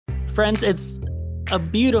Friends, it's a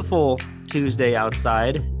beautiful Tuesday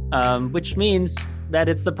outside, which means that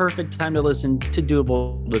it's the perfect time to listen to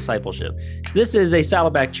Doable Discipleship. This is a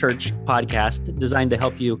Saddleback Church podcast designed to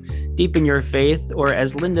help you deepen your faith, or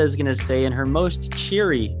as Linda is going to say in her most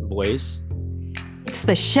cheery voice, it's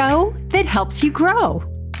the show that helps you grow.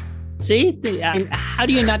 See, how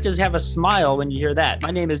do you not just have a smile when you hear that? My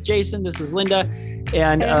name is Jason. This is Linda.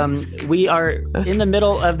 And we are in the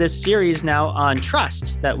middle of this series now on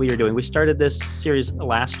trust that we are doing. We started this series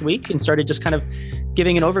last week and started just kind of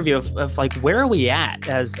giving an overview of like, where are we at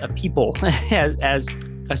as a people, as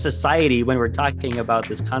a society, when we're talking about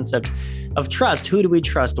this concept of trust? Who do we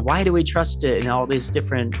trust? Why do we trust it? And all these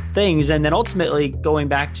different things. And then ultimately going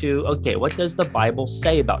back to, okay, what does the Bible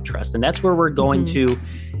say about trust? And that's where we're going to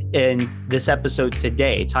in this episode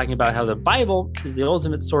today, talking about how the Bible is the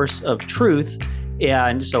ultimate source of truth.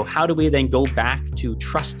 And so how do we then go back to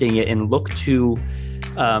trusting it and look to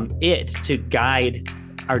it to guide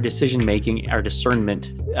our decision-making, our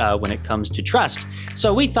discernment when it comes to trust?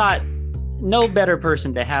 So we thought no better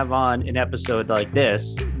person to have on an episode like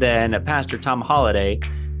this than Pastor Tom Holladay,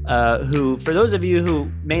 who, for those of you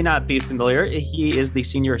who may not be familiar, he is the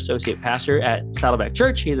senior associate pastor at Saddleback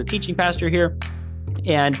Church. He is a teaching pastor here.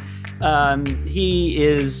 And he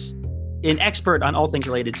is an expert on all things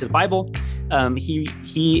related to the Bible.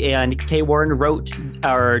 He and Kay Warren wrote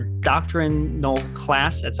our doctrinal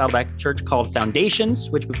class at Saddleback Church called Foundations,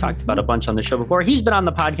 which we've talked about a bunch on the show before. He's been on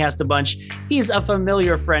the podcast a bunch. He's a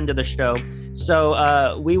familiar friend of the show.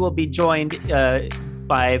 So we will be joined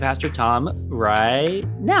by Pastor Tom right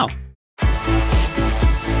now.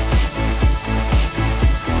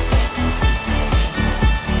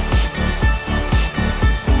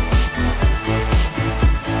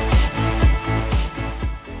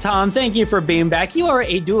 Tom, thank you for being back. You are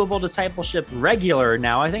a Doable Discipleship regular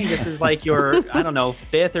now. I think this is like your, I don't know,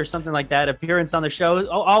 fifth or something like that appearance on the show.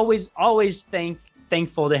 Always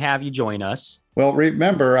thankful to have you join us. Well,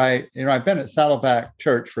 remember, I've been at Saddleback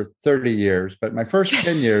Church for 30 years, but my first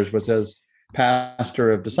 10 years was as pastor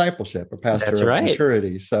of discipleship or pastor of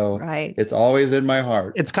maturity. So It's always in my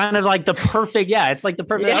heart. It's kind of like the perfect, it's like the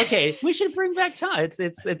perfect, okay, we should bring back Tom. It's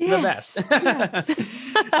the best.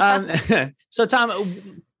 Yes. So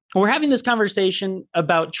Tom, we're having this conversation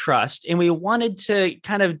about trust, and we wanted to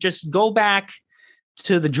kind of just go back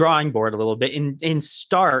to the drawing board a little bit and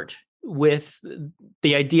start with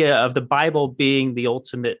the idea of the Bible being the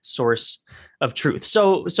ultimate source of truth.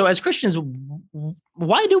 So as Christians,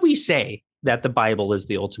 why do we say that the Bible is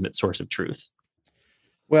the ultimate source of truth?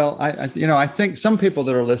 Well, I think some people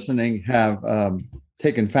that are listening have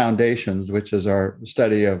taken Foundations, which is our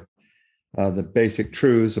study of the basic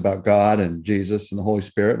truths about God and Jesus and the Holy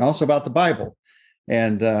Spirit, and also about the Bible.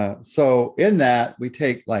 And so in that, we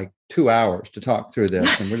take like 2 hours to talk through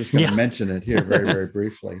this, and we're just going to mention it here very, very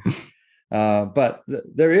briefly. But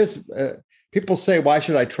there is, people say, why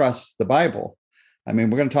should I trust the Bible? I mean,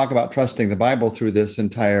 we're going to talk about trusting the Bible through this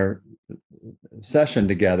entire session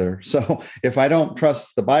together. So if I don't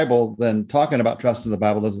trust the Bible, then talking about trusting the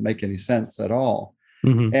Bible doesn't make any sense at all.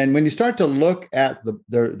 Mm-hmm. And when you start to look at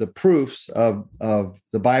the proofs of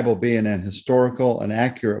the Bible being an historical and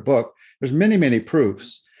accurate book, there's many, many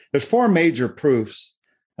proofs. There's 4 major proofs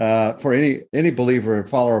for any believer and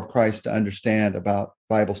follower of Christ to understand about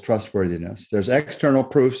Bible's trustworthiness. There's external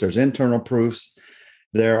proofs. There's internal proofs.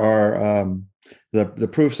 There are the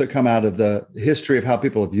proofs that come out of the history of how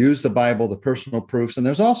people have used the Bible, the personal proofs. And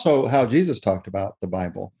there's also how Jesus talked about the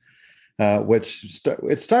Bible, which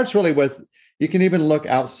it starts really with, you can even look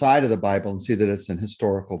outside of the Bible and see that it's an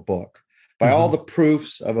historical book. By all the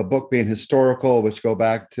proofs of a book being historical, which go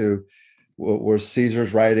back to, was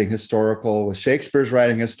Caesar's writing historical? Was Shakespeare's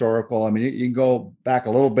writing historical? I mean, you can go back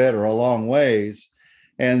a little bit or a long ways.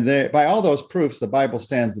 And by all those proofs, the Bible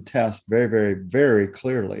stands the test very, very, very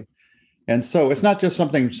clearly. And so it's not just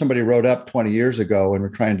something somebody wrote up 20 years ago and we're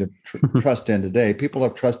trying to trust in today. People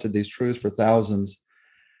have trusted these truths for thousands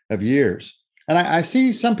of years. And I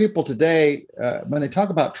see some people today, when they talk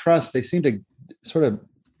about trust, they seem to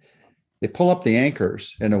they pull up the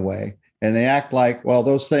anchors in a way, and they act like, well,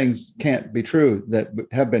 those things can't be true that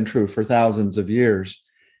have been true for thousands of years.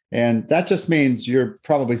 And that just means you're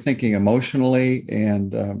probably thinking emotionally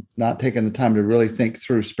and not taking the time to really think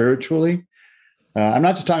through spiritually. I'm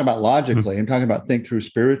not just talking about logically. I'm talking about think through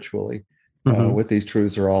spiritually what these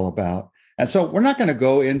truths are all about. And so we're not going to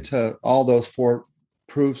go into all those 4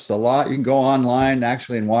 proofs a lot. You can go online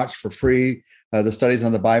actually and watch for free the studies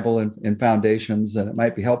on the Bible in Foundations, and it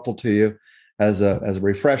might be helpful to you as a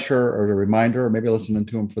refresher or a reminder, or maybe listening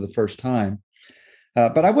to them for the first time.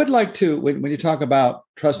 But I would like to, when you talk about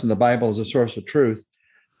trusting the Bible as a source of truth,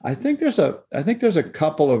 I think there's a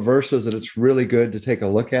couple of verses that it's really good to take a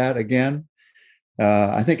look at again.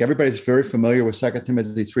 I think everybody's very familiar with 2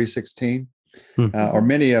 Timothy 3:16, or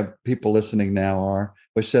many of people listening now are,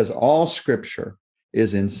 which says all scripture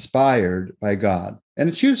is inspired by God. And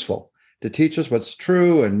it's useful to teach us what's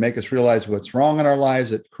true and make us realize what's wrong in our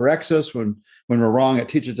lives. It corrects us when we're wrong. It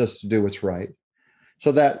teaches us to do what's right.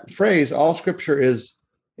 So that phrase, all scripture is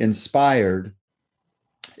inspired,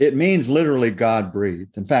 it means literally God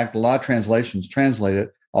breathed. In fact, a lot of translations translate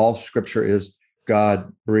it, all scripture is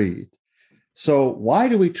God breathed. So why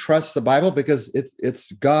do we trust the Bible? Because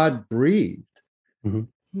it's God breathed.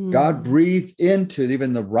 Mm-hmm. God breathed into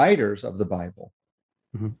even the writers of the Bible.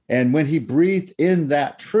 Mm-hmm. And when he breathed in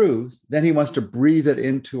that truth, then he wants to breathe it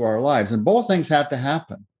into our lives. And both things have to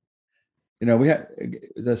happen. You know,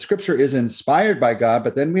 the scripture is inspired by God,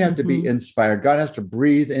 but then we have to be inspired. God has to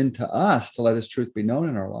breathe into us to let his truth be known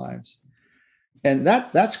in our lives. And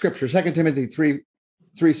that scripture, 2 Timothy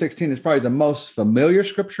 3:16, is probably the most familiar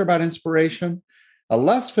scripture about inspiration. A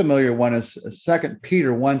less familiar one is 2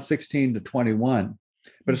 Peter 1:16-21.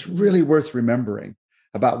 But it's really worth remembering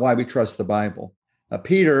about why we trust the Bible.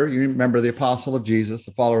 Peter, you remember the apostle of Jesus,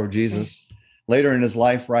 the follower of Jesus, later in his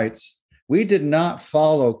life writes, we did not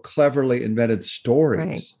follow cleverly invented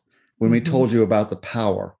stories when we told you about the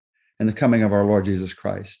power and the coming of our Lord Jesus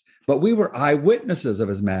Christ, but we were eyewitnesses of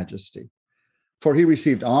his majesty. For he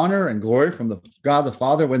received honor and glory from God the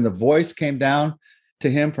Father when the voice came down to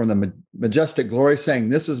him from the majestic glory saying,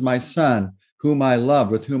 this is my son, whom I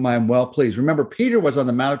love, with whom I am well pleased. Remember, Peter was on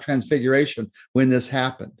the Mount of Transfiguration when this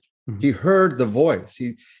happened. Mm-hmm. He heard the voice.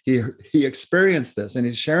 He experienced this, and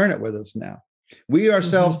he's sharing it with us now. We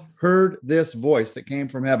ourselves heard this voice that came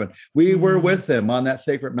from heaven. We were with him on that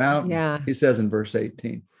sacred mountain, he says in verse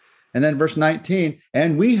 18. And then verse 19,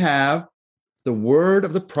 and we have the word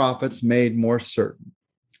of the prophets made more certain.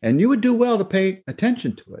 And you would do well to pay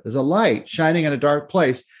attention to it as a light shining in a dark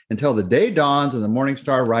place until the day dawns and the morning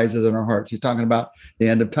star rises in our hearts. He's talking about the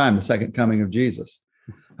end of time, the second coming of Jesus.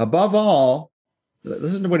 Above all,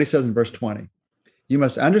 listen to what he says in verse 20. You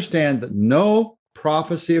must understand that no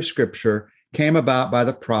prophecy of Scripture came about by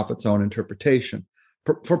the prophet's own interpretation.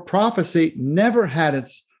 For prophecy never had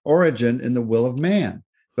its origin in the will of man,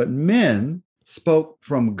 but men spoke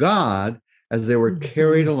from God as they were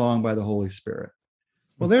carried along by the Holy Spirit.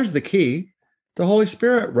 Well, there's the key. The Holy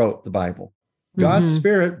Spirit wrote the Bible. God's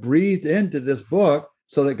Spirit breathed into this book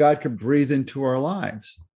so that God could breathe into our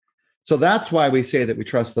lives. So that's why we say that we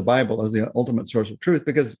trust the Bible as the ultimate source of truth,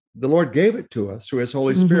 because the Lord gave it to us through his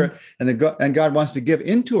Holy Spirit, and God wants to give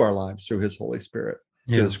into our lives through his Holy Spirit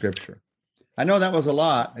through the Scripture. I know that was a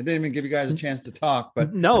lot. I didn't even give you guys a chance to talk,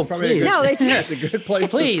 but no, please. It's a good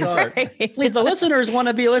place to start. Please, the listeners want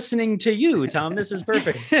to be listening to you, Tom. This is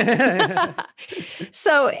perfect.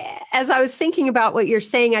 So as I was thinking about what you're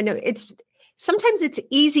saying, I know sometimes it's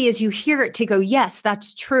easy as you hear it to go, yes,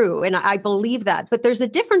 that's true. And I believe that. But there's a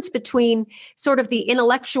difference between sort of the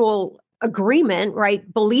intellectual agreement,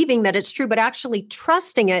 right? Believing that it's true, but actually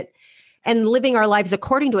trusting it and living our lives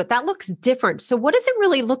according to it. That looks different. So what does it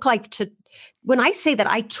really look like when I say that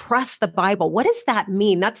I trust the Bible, what does that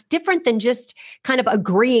mean? That's different than just kind of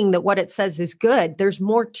agreeing that what it says is good. There's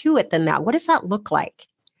more to it than that. What does that look like?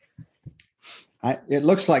 It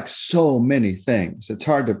looks like so many things. It's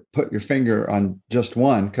hard to put your finger on just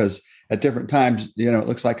one, because at different times, it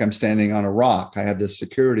looks like I'm standing on a rock. I have this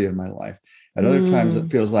security in my life. At other times, it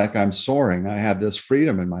feels like I'm soaring. I have this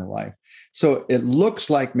freedom in my life. So it looks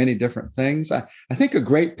like many different things. I think a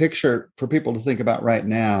great picture for people to think about right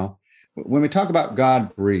now, when we talk about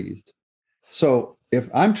God breathed. So if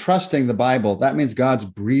I'm trusting the Bible, that means God's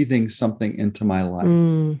breathing something into my life.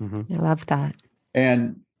 I love that.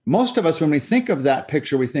 And most of us, when we think of that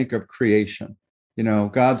picture, we think of creation.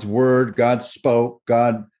 God's word, God spoke,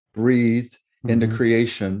 God breathed into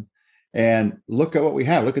creation. And look at what we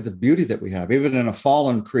have. Look at the beauty that we have. Even in a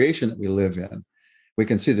fallen creation that we live in, we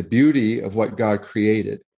can see the beauty of what God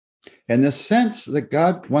created. And the sense that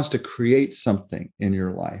God wants to create something in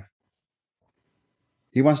your life.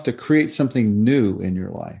 He wants to create something new in your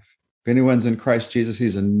life. If anyone's in Christ Jesus,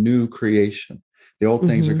 he's a new creation. The old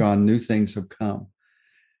things are gone, new things have come.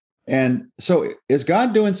 And so is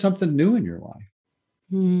God doing something new in your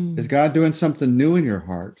life? Is God doing something new in your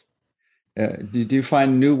heart? Do you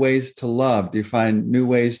find new ways to love? Do you find new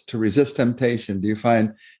ways to resist temptation? Do you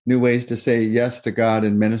find new ways to say yes to God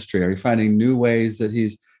in ministry? Are you finding new ways that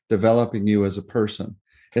he's developing you as a person?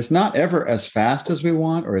 It's not ever as fast as we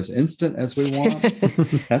want or as instant as we want.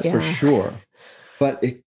 That's for sure. But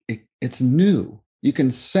it's new. You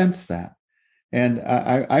can sense that. And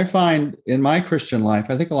I find in my Christian life,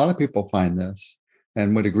 I think a lot of people find this,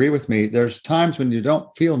 and would agree with me, there's times when you don't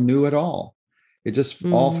feel new at all. It just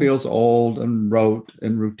all feels old and rote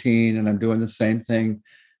and routine, and I'm doing the same thing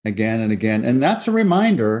again and again. And that's a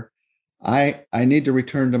reminder I need to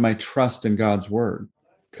return to my trust in God's word,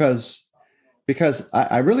 because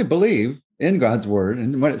I really believe in God's word.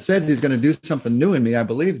 And when it says he's going to do something new in me, I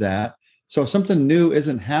believe that. So if something new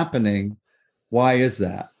isn't happening, why is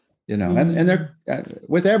that? And there,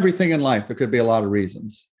 with everything in life, it could be a lot of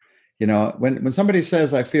reasons. When somebody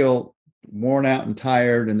says, I feel worn out and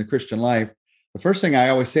tired in the Christian life, the first thing I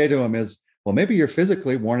always say to them is, well, maybe you're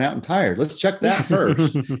physically worn out and tired. Let's check that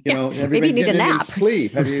first. Have you been getting any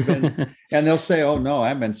sleep? Have you been? And they'll say, oh no,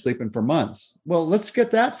 I've been sleeping for months. Well, let's get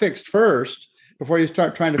that fixed first before you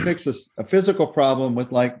start trying to fix a physical problem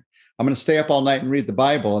with like, I'm going to stay up all night and read the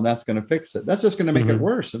Bible and that's going to fix it. That's just going to make it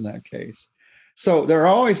worse in that case. So there are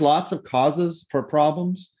always lots of causes for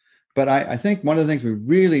problems. But I think one of the things we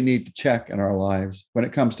really need to check in our lives when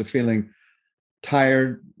it comes to feeling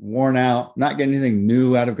tired, worn out, not getting anything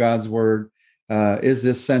new out of God's word, is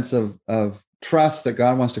this sense of trust that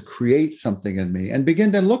God wants to create something in me, and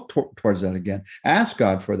begin to look towards that again. Ask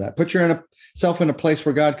God for that. Put yourself in a place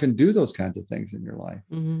where God can do those kinds of things in your life.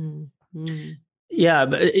 Mm-hmm. Yeah,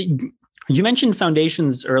 but you mentioned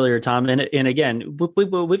foundations earlier, Tom, and again,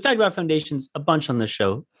 we've talked about foundations a bunch on this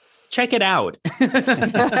show. Check it out.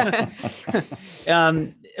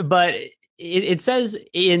 But it says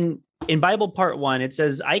in Bible Part 1, it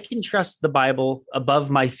says, I can trust the Bible above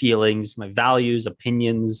my feelings, my values,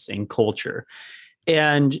 opinions, and culture.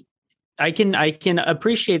 And I can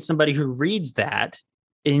appreciate somebody who reads that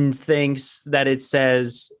and thinks that it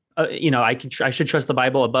says, I should trust the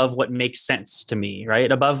Bible above what makes sense to me, right?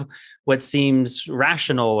 Above what seems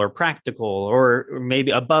rational or practical, or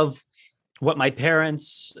maybe above what my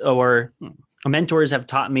parents or mentors have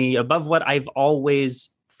taught me, above what I've always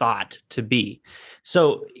thought to be.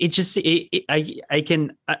 So it just, I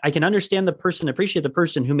can understand the person, appreciate the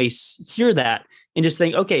person who may hear that and just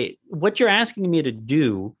think, okay, what you're asking me to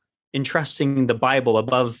do in trusting the Bible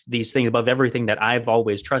above these things, above everything that I've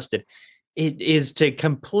always trusted, it is to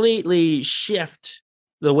completely shift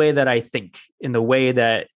the way that I think, in the way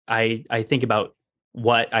that I think about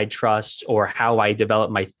what I trust or how I develop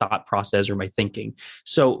my thought process or my thinking.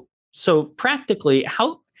 So practically,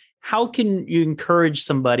 how can you encourage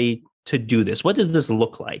somebody to do this? What does this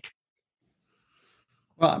look like?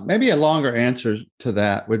 Well, maybe a longer answer to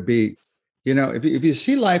that would be, if you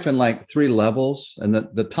see life in like 3 levels, and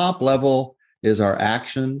the top level is our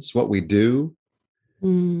actions, what we do.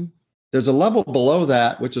 There's a level below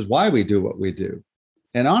that, which is why we do what we do.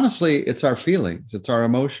 And honestly, it's our feelings, it's our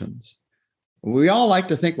emotions. We all like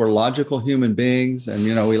to think we're logical human beings, and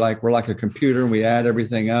we're like a computer and we add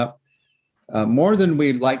everything up. More than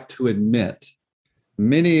we like to admit,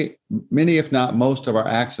 many, if not most of our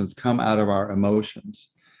actions come out of our emotions.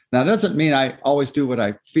 Now, it doesn't mean I always do what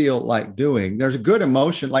I feel like doing. There's a good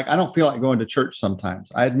emotion. Like, I don't feel like going to church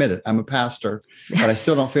sometimes. I admit it. I'm a pastor, but I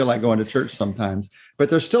still don't feel like going to church sometimes. But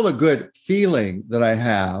there's still a good feeling that I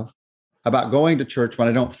have about going to church when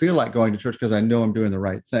I don't feel like going to church, because I know I'm doing the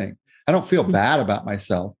right thing. I don't feel bad about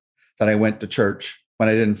myself that I went to church when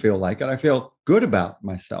I didn't feel like it. I feel good about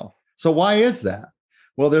myself. So why is that?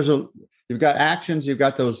 Well, you've got actions, you've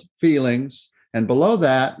got those feelings, and below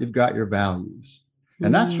that, you've got your values.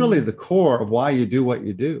 And that's really the core of why you do what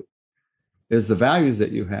you do, is the values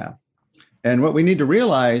that you have. And what we need to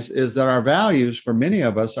realize is that our values, for many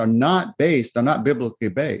of us, are not biblically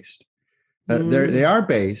based. They are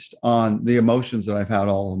based on the emotions that I've had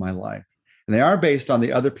all of my life. And they are based on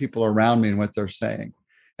the other people around me and what they're saying.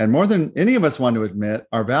 And more than any of us want to admit,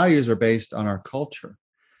 our values are based on our culture.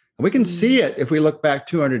 And we can see it if we look back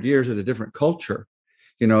 200 years at a different culture.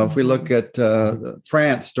 If we look at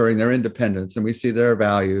France during their independence and we see their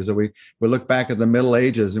values, or we look back at the Middle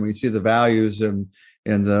Ages and we see the values in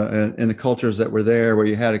the cultures that were there, where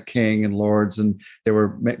you had a king and lords, and they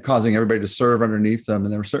were causing everybody to serve underneath them.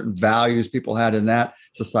 And there were certain values people had in that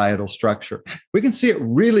societal structure. We can see it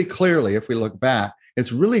really clearly if we look back.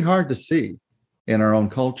 It's really hard to see in our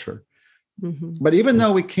own culture. But even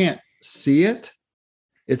though we can't see it,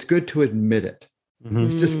 it's good to admit it.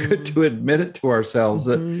 It's just good to admit it to ourselves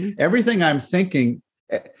that everything I'm thinking,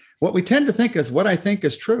 what we tend to think is what I think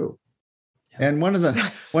is true. And one of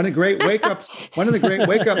the great wake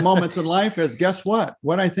up moments in life is, guess what?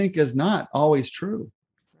 What I think is not always true.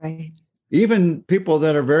 Right. Even people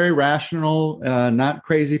that are very rational, not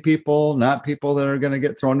crazy people, not people that are going to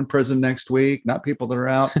get thrown in prison next week, not people that are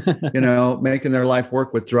out, making their life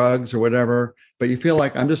work with drugs or whatever. But you feel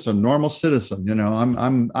like I'm just a normal citizen.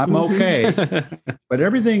 I'm okay. But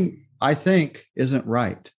everything I think isn't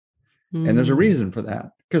right. And there's a reason for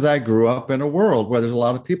that, because I grew up in a world where there's a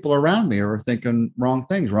lot of people around me who are thinking wrong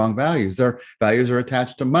things, wrong values. Their values are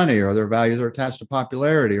attached to money, or their values are attached to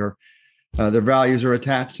popularity, or their values are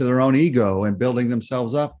attached to their own ego and building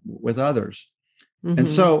themselves up with others. And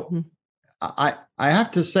so I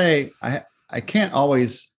have to say, I can't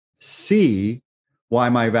always see why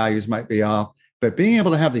my values might be off, but being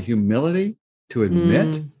able to have the humility to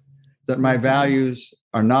admit that my values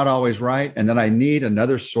are not always right, and that I need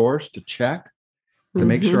another source to check to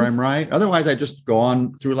make sure I'm right. Otherwise, I just go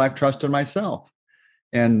on through life trusting myself.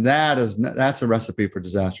 And that's a recipe for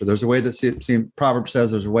disaster. There's a way that Proverbs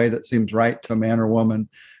says there's a way that seems right to a man or woman,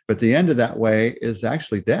 but the end of that way is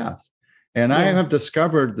actually death. And I have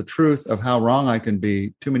discovered the truth of how wrong I can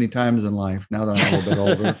be too many times in life now that I'm a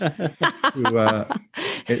little bit older.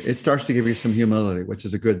 It starts to give you some humility, which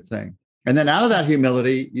is a good thing. And then out of that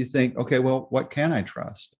humility, you think, okay, well, what can I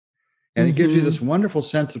trust? And it gives you this wonderful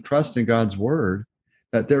sense of trust in God's word,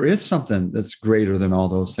 that there is something that's greater than all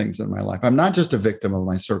those things in my life. I'm not just a victim of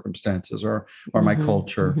my circumstances or my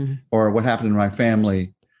culture or what happened in my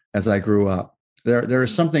family as I grew up. There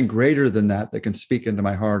is something greater than that can speak into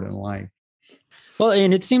my heart and life. Well,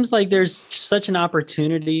 and it seems like there's such an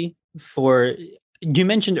opportunity for, you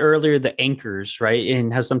mentioned earlier the anchors, right?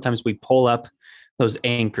 And how sometimes we pull up those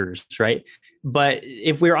anchors, right? But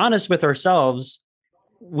if we're honest with ourselves,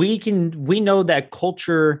 we know that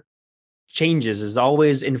culture changes, is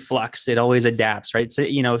always in flux. It always adapts, right? So,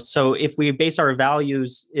 so if we base our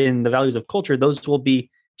values in the values of culture, those will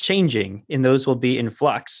be changing and those will be in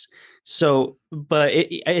flux. So, but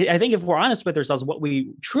I think if we're honest with ourselves, what we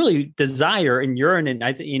truly desire and yearn, and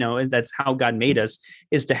and that's how God made us,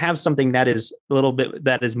 is to have something that is a little bit,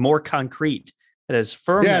 that is more concrete, that is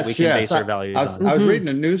firm, that we can base our values on. I was reading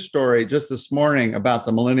a news story just this morning about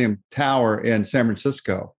the Millennium Tower in San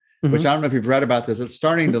Francisco, which I don't know if you've read about this. It's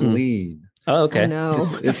starting to lean. Oh, okay. No,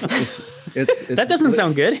 it's that doesn't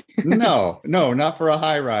sound good. No, not for a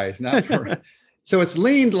high rise. Not for. So it's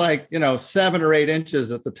leaned like 7 or 8 inches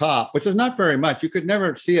at the top, which is not very much. You could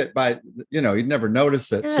never see it by you'd never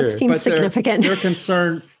notice it. Yeah, it seems significant. They're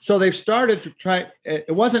concerned, so they've started to try.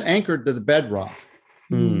 It wasn't anchored to the bedrock.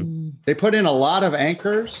 They put in a lot of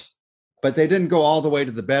anchors, but they didn't go all the way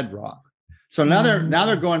to the bedrock. So now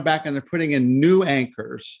they're going back and they're putting in new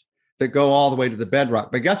anchors that go all the way to the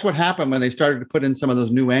bedrock. But guess what happened when they started to put in some of those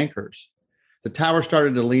new anchors? The tower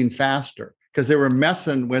started to lean faster because they were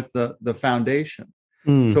messing with the foundation.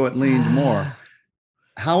 So it leaned more.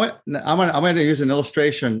 I'm going to use an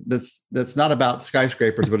illustration that's not about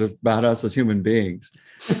skyscrapers, but it's about us as human beings.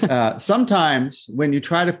 Sometimes when you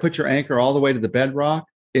try to put your anchor all the way to the bedrock,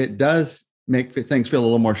 it does make things feel a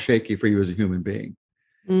little more shaky for you as a human being.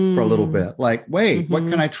 For a little bit, like, wait, what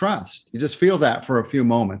can I trust? You just feel that for a few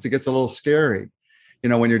moments. It gets a little scary,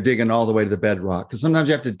 when you're digging all the way to the bedrock, because sometimes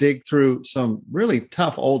you have to dig through some really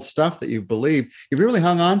tough old stuff that you believe you've really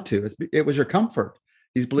hung on to. It was your comfort.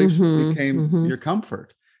 These beliefs became your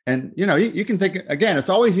comfort. And, you can think, again, it's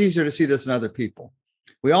always easier to see this in other people.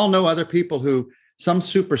 We all know other people who some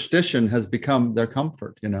superstition has become their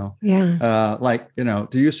comfort, to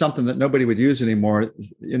use something that nobody would use anymore.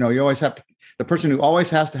 You always have to, the person who always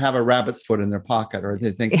has to have a rabbit's foot in their pocket, or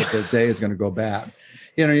they think that the day is going to go bad.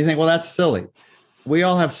 You think, well, that's silly. We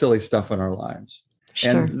all have silly stuff in our lives.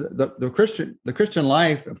 Sure. And the Christian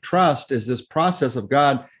life of trust is this process of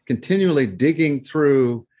God continually digging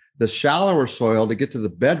through the shallower soil to get to the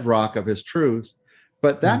bedrock of his truth.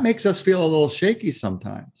 But that makes us feel a little shaky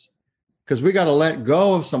sometimes, because we got to let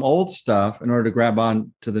go of some old stuff in order to grab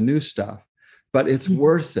on to the new stuff. But it's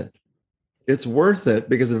worth it. It's worth it,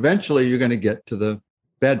 because eventually you're going to get to the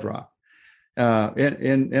bedrock.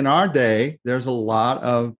 In our day, there's a lot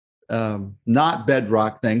of not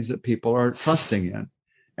bedrock things that people are trusting in.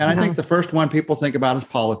 And I think the first one people think about is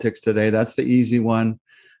politics today. That's the easy one.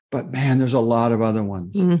 But man, there's a lot of other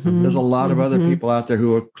ones. There's a lot of other people out there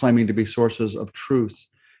who are claiming to be sources of truth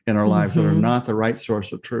in our lives that are not the right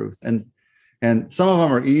source of truth. And some of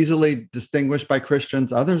them are easily distinguished by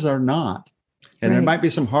Christians. Others are not. And there might be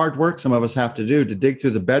some hard work some of us have to do to dig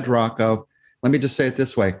through the bedrock of, let me just say it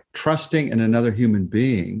this way, trusting in another human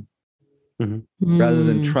being rather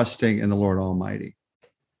than trusting in the Lord Almighty.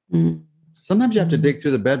 Sometimes you have to dig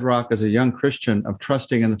through the bedrock as a young Christian of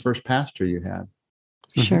trusting in the first pastor you had.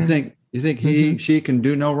 Sure. You think she can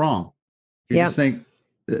do no wrong. You just think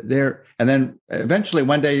they're, and then eventually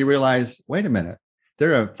one day you realize, wait a minute,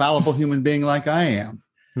 they're a fallible human being like I am.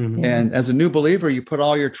 And as a new believer, you put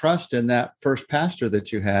all your trust in that first pastor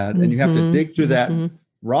that you had, and you have to dig through that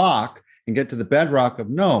rock and get to the bedrock of,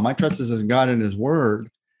 no, my trust is in God and his word,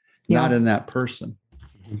 not in that person.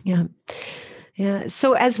 Yeah. Yeah.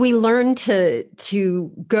 So as we learn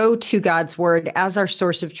to go to God's word as our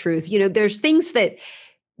source of truth, there's things that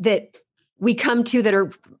we come to that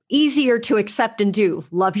are easier to accept and do.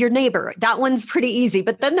 Love your neighbor. That one's pretty easy.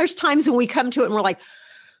 But then there's times when we come to it and we're like,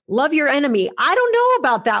 love your enemy. I don't know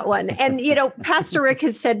about that one. And, Pastor Rick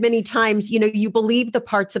has said many times, you believe the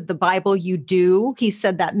parts of the Bible you do. He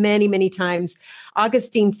said that many, many times.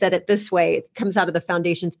 Augustine said it this way. It comes out of the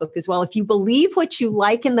Foundations book as well. If you believe what you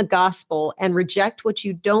like in the gospel and reject what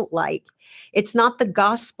you don't like, it's not the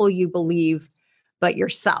gospel you believe, but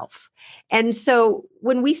yourself. And so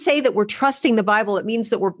when we say that we're trusting the Bible, it means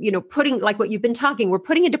that we're, putting, like what you've been talking, we're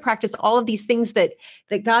putting into practice all of these things that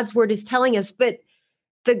God's word is telling us. But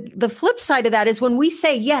the flip side of that is when we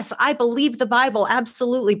say, yes, I believe the Bible,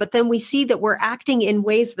 absolutely. But then we see that we're acting in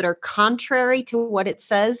ways that are contrary to what it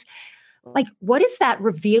says. Like, what is that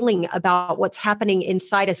revealing about what's happening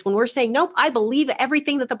inside us when we're saying, nope, I believe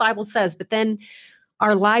everything that the Bible says, but then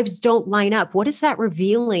our lives don't line up? What is that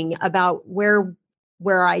revealing about where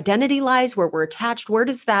our identity lies, where we're attached? What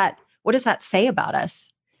does that say about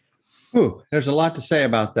us? Ooh, there's a lot to say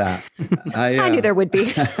about that. I knew there would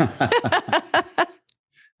be.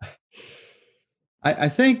 I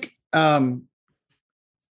think,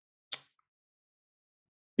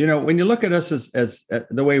 when you look at us as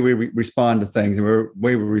the way we respond to things and the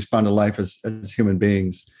way we respond to life as human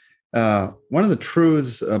beings, one of the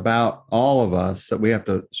truths about all of us that we have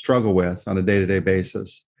to struggle with on a day-to-day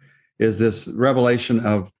basis is this revelation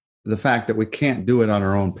of the fact that we can't do it on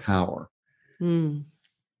our own power. Mm.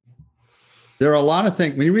 There are a lot of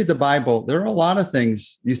things, when you read the Bible, there are a lot of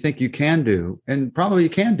things you think you can do and probably you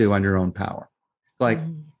can do on your own power. Like,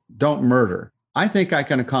 don't murder. I think I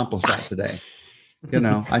can accomplish that today.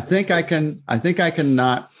 I think I can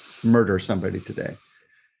not murder somebody today.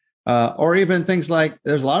 Or even things like,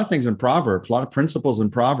 there's a lot of things in Proverbs, a lot of principles in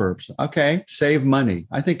Proverbs. Okay, save money.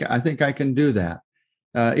 I think I can do that.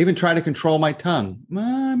 Even try to control my tongue.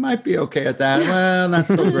 I might be okay at that. Well, not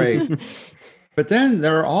so great. But then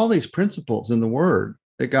there are all these principles in the Word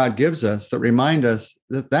that God gives us that remind us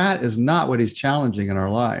that is not what He's challenging in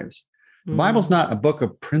our lives. The Bible's not a book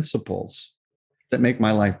of principles that make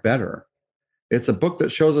my life better. It's a book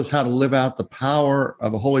that shows us how to live out the power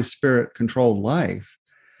of a Holy Spirit controlled life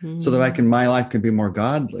so that my life can be more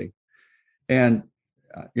godly. And,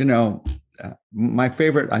 my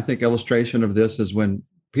favorite, I think, illustration of this is when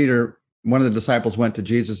Peter, one of the disciples, went to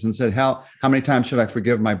Jesus and said, how many times should I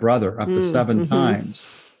forgive my brother? Up to 7 times,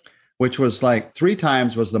 which was like 3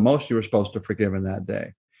 times was the most you were supposed to forgive in that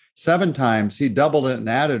day. 7 times, he doubled it and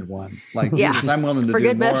added 1. Like, Jesus, I'm willing to do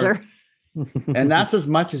more. Measure. And that's as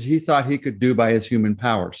much as he thought he could do by his human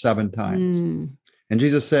power, 7 times. And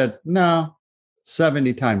Jesus said, no,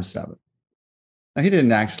 70 times 7. Now,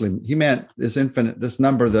 he meant this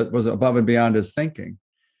number that was above and beyond his thinking.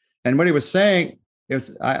 And what he was saying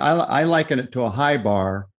is, I liken it to a high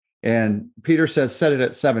bar. And Peter says, set it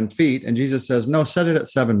at 7 feet. And Jesus says, no, set it at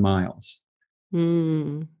 7 miles.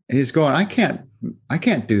 And he's going, I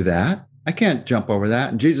can't do that. I can't jump over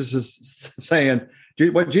that. And Jesus is saying,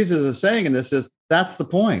 what Jesus is saying in this is, that's the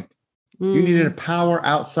point. You needed a power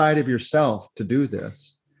outside of yourself to do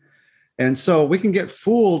this. And so we can get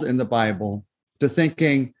fooled in the Bible to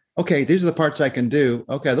thinking, okay, these are the parts I can do.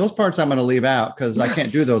 Okay, those parts I'm going to leave out because I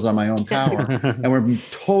can't do those on my own power. And we're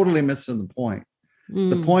totally missing the point.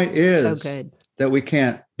 The point is that we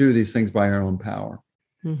can't do these things by our own power.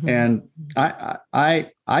 And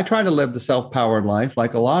I try to live the self-powered life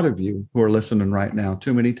like a lot of you who are listening right now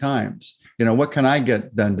too many times. What can I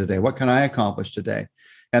get done today? What can I accomplish today?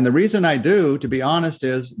 And the reason I do, to be honest,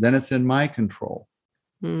 is then it's in my control.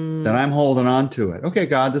 Then I'm holding on to it. Okay,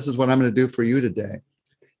 God, this is what I'm going to do for you today.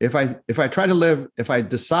 If I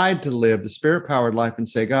decide to live the spirit-powered life and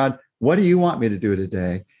say, God, what do you want me to do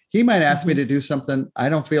today? He might ask me to do something I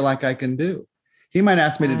don't feel like I can do. He might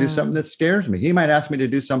ask me to do something that scares me. He might ask me to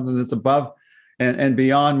do something that's above and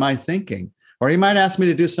beyond my thinking. Or he might ask me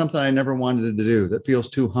to do something I never wanted to do that feels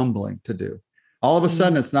too humbling to do. All of a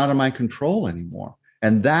sudden, it's not in my control anymore.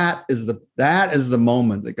 And that is the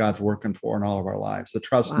moment that God's working for in all of our lives, the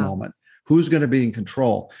trust moment. Who's going to be in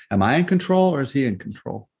control? Am I in control or is he in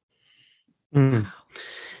control?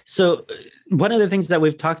 So one of the things that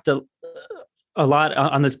we've talked a lot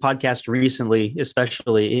on this podcast recently,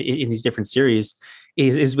 especially in these different series,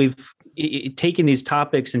 is we've taken these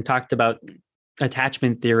topics and talked about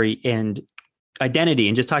attachment theory and identity,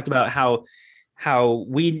 and just talked about how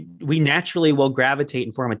we naturally will gravitate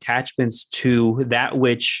and form attachments to that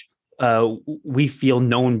which we feel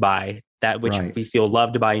known by, that which we feel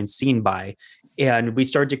loved by and seen by. And we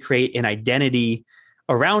start to create an identity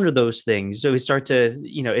around those things. So we start to,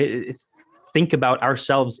 think about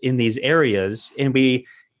ourselves in these areas. And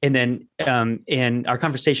then in our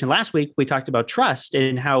conversation last week, we talked about trust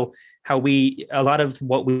and how a lot of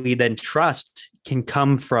what we then trust can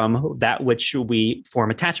come from that which we form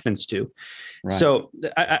attachments to. Right. So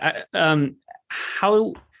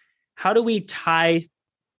how do we tie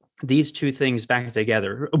these two things back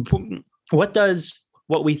together? What does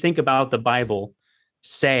what we think about the Bible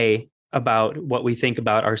say about what we think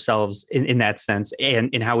about ourselves in that sense,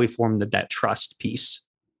 and in how we form that trust piece?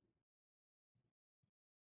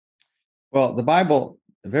 Well, the Bible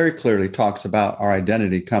very clearly talks about our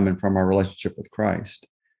identity coming from our relationship with Christ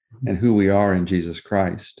and who we are in Jesus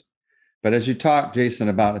Christ. But as you talk, Jason,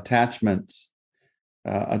 about attachments,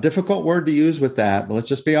 a difficult word to use with that, but let's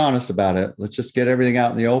just be honest about it. Let's just get everything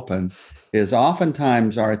out in the open, is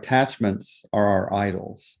oftentimes our attachments are our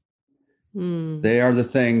idols. They are the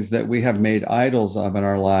things that we have made idols of in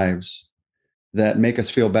our lives that make us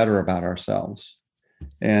feel better about ourselves.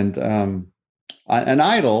 And an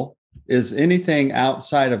idol is anything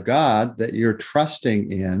outside of God that you're trusting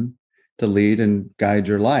in to lead and guide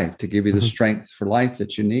your life, to give you the strength for life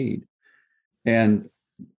that you need. And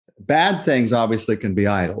bad things obviously can be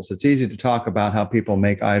idols. It's easy to talk about how people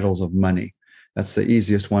make idols of money. That's the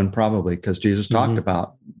easiest one probably, because Jesus talked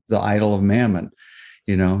about the idol of mammon.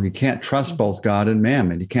 You can't trust both God and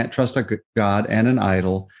mammon. You can't trust a God and an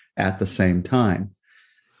idol at the same time.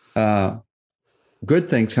 Good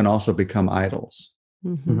things can also become idols.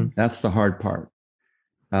 That's the hard part.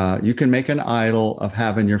 You can make an idol of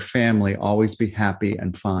having your family always be happy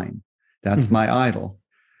and fine. That's my idol.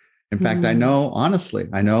 In fact, I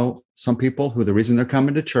know some people who the reason they're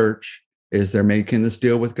coming to church is they're making this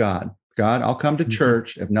deal with God. God, I'll come to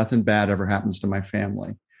church if nothing bad ever happens to my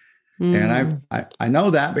family. And I know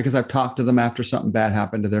that because I've talked to them after something bad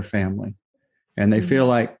happened to their family. And they feel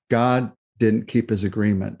like God didn't keep his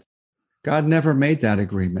agreement. God never made that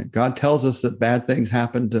agreement. God tells us that bad things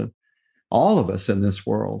happen to all of us in this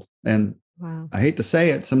world. And I hate to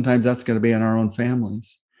say it, sometimes that's going to be in our own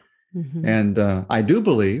families. And I do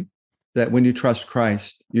believe that when you trust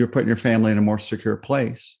Christ, you're putting your family in a more secure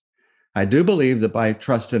place. I do believe that by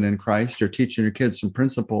trusting in Christ, you're teaching your kids some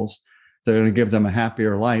principles that are going to give them a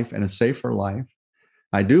happier life and a safer life.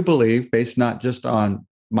 I do believe, based not just on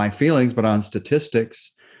my feelings, but on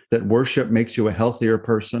statistics, that worship makes you a healthier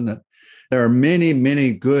person, that there are many,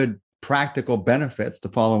 many good practical benefits to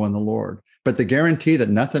following the Lord. But the guarantee that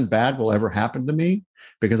nothing bad will ever happen to me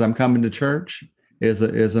because I'm coming to church is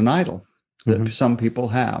an idol that some people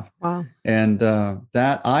have. Wow. And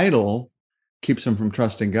that idol keeps them from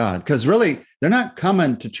trusting God. Because really, they're not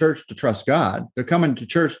coming to church to trust God. They're coming to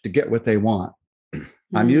church to get what they want.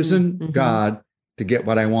 I'm using God to get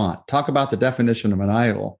what I want. Talk about the definition of an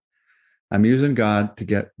idol. I'm using God to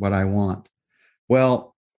get what I want.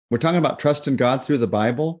 Well, we're talking about trusting God through the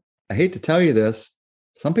Bible. I hate to tell you this.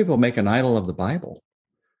 Some people make an idol of the Bible.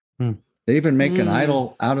 They even make an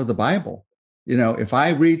idol out of the Bible. If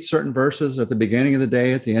I read certain verses at the beginning of the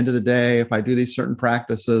day, at the end of the day, if I do these certain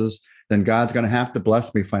practices, then God's going to have to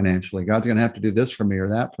bless me financially. God's going to have to do this for me or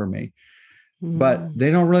that for me. But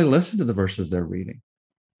they don't really listen to the verses they're reading.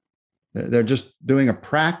 They're just doing a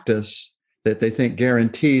practice that they think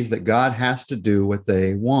guarantees that God has to do what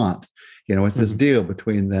they want. It's this deal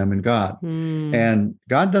between them and God. And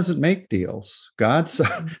God doesn't make deals. God's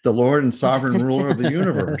the Lord and sovereign ruler of the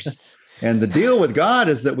universe. And the deal with God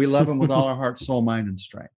is that we love him with all our heart, soul, mind, and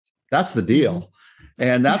strength. That's the deal.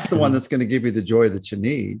 And that's the one that's going to give you the joy that you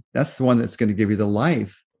need. That's the one that's going to give you the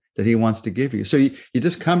life that he wants to give you. So you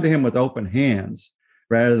just come to him with open hands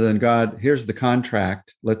rather than, God, here's the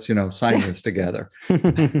contract. Let's, sign this together.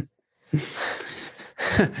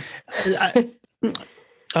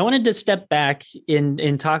 I wanted to step back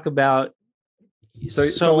and talk about.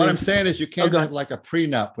 So what I'm saying is you can't have like a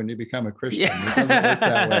prenup when you become a Christian. It doesn't work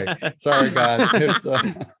that way. Sorry,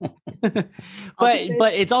 God.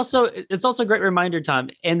 But it's also a great reminder, Tom,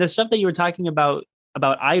 and the stuff that you were talking about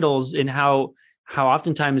idols and how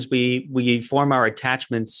oftentimes we form our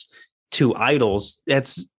attachments to idols.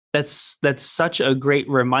 That's such a great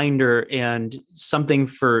reminder and something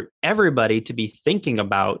for everybody to be thinking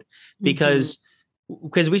about, because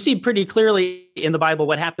we see pretty clearly in the Bible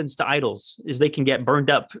what happens to idols is they can get burned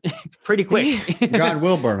up pretty quick. God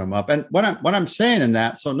will burn them up. And what I'm saying in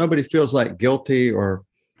that, so nobody feels like guilty, or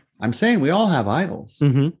I'm saying we all have idols.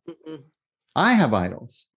 I have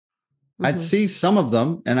idols. I'd see some of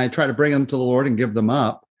them and I try to bring them to the Lord and give them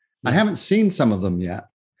up. I haven't seen some of them yet.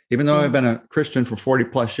 Even though I've been a Christian for 40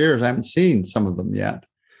 plus years, I haven't seen some of them yet.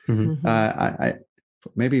 I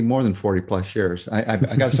maybe more than 40 plus years. I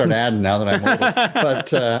got to start adding now that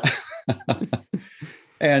I'm older.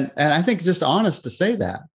 And I think it's just honest to say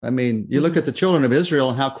that. I mean, you look at the children of Israel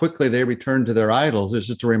and how quickly they returned to their idols. It's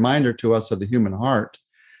just a reminder to us of the human heart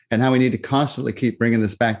and how we need to constantly keep bringing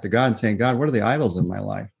this back to God and saying, God, what are the idols in my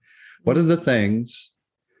life? What are the things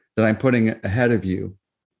that I'm putting ahead of you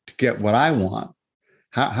to get what I want?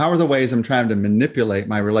 How are the ways I'm trying to manipulate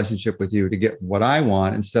my relationship with you to get what I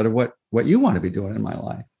want instead of what you want to be doing in my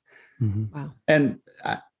life? Wow. And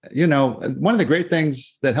one of the great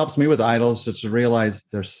things that helps me with idols is to realize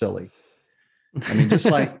they're silly. I mean,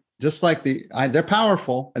 just like they're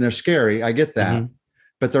powerful and they're scary. I get that,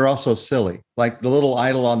 but they're also silly. Like the little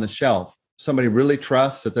idol on the shelf. Somebody really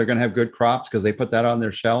trusts that they're going to have good crops because they put that on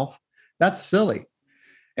their shelf. That's silly.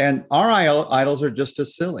 And our idols are just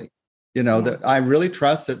as silly. That I really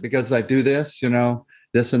trust it because I do this,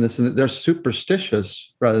 this and this, and they're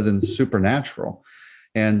superstitious rather than supernatural.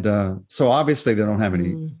 And so obviously they don't have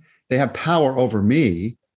any, they have power over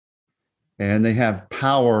me, and they have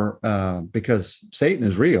power because Satan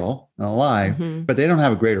is real and alive, but they don't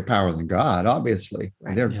have a greater power than God, obviously.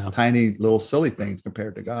 Right. They're tiny little silly things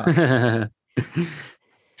compared to God.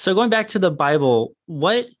 So going back to the Bible,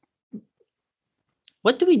 what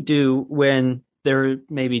do we do when there are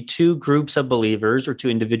maybe two groups of believers or two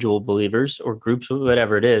individual believers or groups,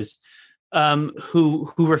 whatever it is,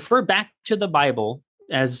 who refer back to the Bible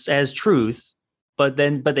as truth, but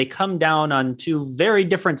they come down on two very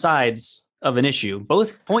different sides of an issue.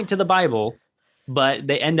 Both point to the Bible, but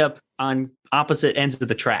they end up on opposite ends of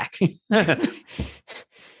the track.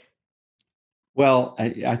 Well,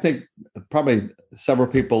 I think probably several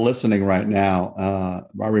people listening right now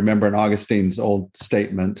are remembering Augustine's old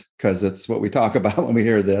statement, because it's what we talk about when we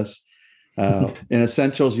hear this. In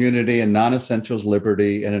essentials, unity, in non-essentials,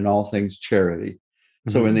 liberty, and in all things, charity.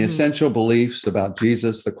 So in the essential beliefs about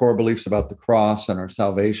Jesus, the core beliefs about the cross and our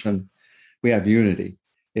salvation, we have unity.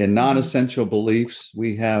 In non-essential beliefs,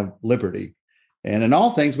 we have liberty. And in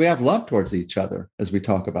all things, we have love towards each other as we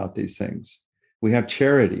talk about these things. We have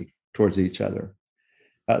charity towards each other.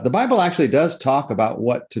 The Bible actually does talk about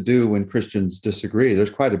what to do when Christians disagree. There's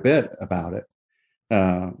quite a bit about it.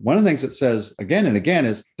 One of the things it says again and again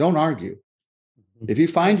is don't argue. If you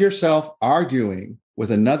find yourself arguing with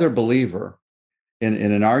another believer in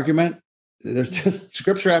an argument, there's just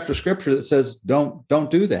scripture after scripture that says don't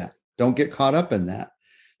do that. Don't get caught up in that.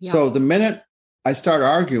 Yeah. So the minute I start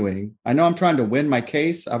arguing, I know I'm trying to win my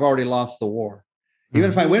case. I've already lost the war. Even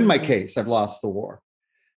if I win my case, I've lost the war.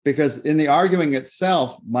 Because in the arguing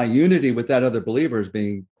itself, my unity with that other believer is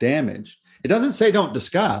being damaged. It doesn't say don't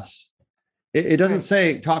discuss. It doesn't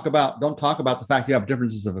say don't talk about the fact you have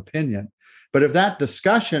differences of opinion. But if that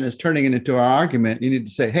discussion is turning into an argument, you need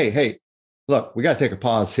to say, hey, look, we got to take a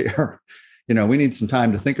pause here. We need some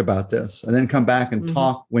time to think about this, and then come back and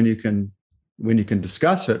talk when you can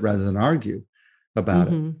discuss it rather than argue about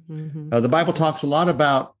it. The Bible talks a lot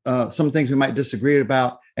about some things we might disagree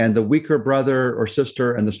about, and the weaker brother or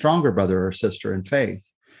sister and the stronger brother or sister in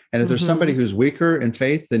faith. And if there's somebody who's weaker in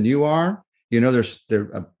faith than you are,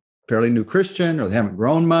 they're a fairly new Christian, or they haven't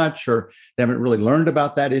grown much, or they haven't really learned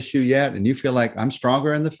about that issue yet, and you feel like I'm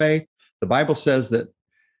stronger in the faith, the Bible says that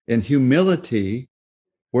in humility,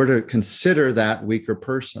 we're to consider that weaker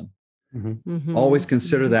person. Always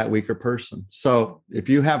consider that weaker person. So if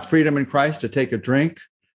you have freedom in Christ to take a drink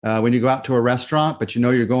when you go out to a restaurant, but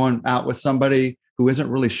you're going out with somebody who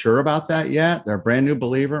isn't really sure about that yet, they're a brand new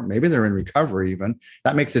believer, maybe they're in recovery even,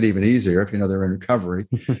 that makes it even easier if they're in recovery,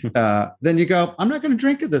 then you go, I'm not going to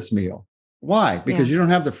drink at this meal. Why? Because you don't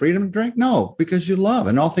have the freedom to drink? No, because you love,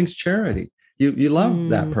 and all things charity. You love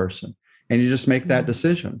that person, and you just make that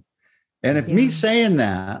decision. And if me saying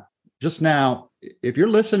that just now, if you're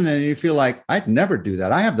listening and you feel like I'd never do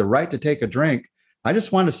that, I have the right to take a drink, I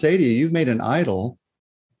just want to say to you, you've made an idol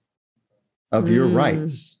of your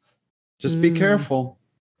rights. Just be careful.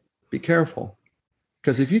 Be careful.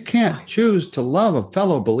 Because if you can't choose to love a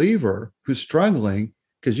fellow believer who's struggling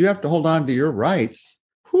because you have to hold on to your rights,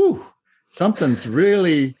 something's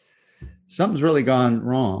really gone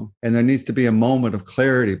wrong. And there needs to be a moment of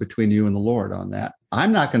clarity between you and the Lord on that.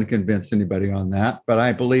 I'm not going to convince anybody on that, but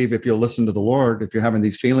I believe if you'll listen to the Lord, if you're having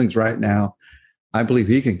these feelings right now, I believe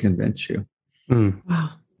he can convince you.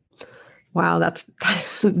 Wow.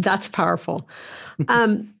 That's powerful.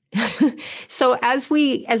 So as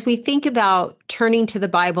we think about turning to the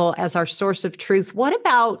Bible as our source of truth, what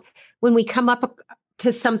about when we come up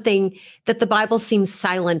to something that the Bible seems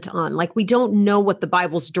silent on? Like we don't know what the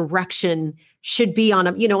Bible's direction should be on,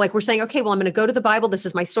 like we're saying, okay, well, I'm going to go to the Bible. This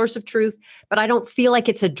is my source of truth, but I don't feel like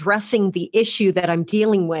it's addressing the issue that I'm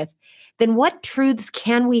dealing with. Then what truths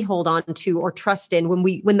can we hold on to or trust in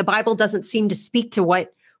when the Bible doesn't seem to speak to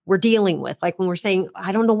what we're dealing with? Like when we're saying,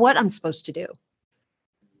 I don't know what I'm supposed to do.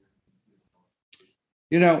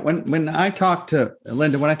 You know, when I talk to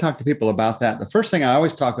Linda, when I talk to people about that, the first thing I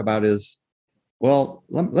always talk about is, well,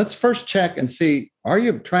 let's first check and see, are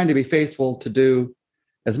you trying to be faithful to do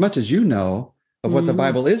as much as you know of what the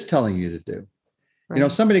Bible is telling you to do? Right. You know,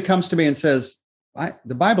 somebody comes to me and says,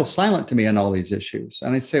 the Bible's silent to me on all these issues.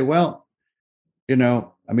 And I say, well, you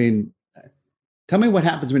know, I mean, tell me what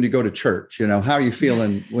happens when you go to church. You know, how are you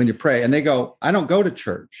feeling when you pray? And they go, I don't go to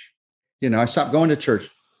church. You know, I stopped going to church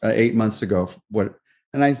 8 months ago.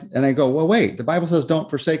 And I go, well, wait, the Bible says, don't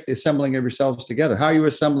forsake the assembling of yourselves together. How are you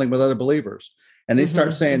assembling with other believers? And they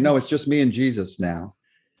start saying, no, it's just me and Jesus now.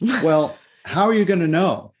 Well, how are you going to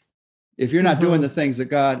know if you're not doing the things that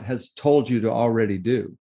God has told you to already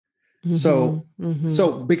do? So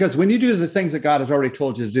because when you do the things that God has already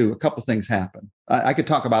told you to do, a couple of things happen. I could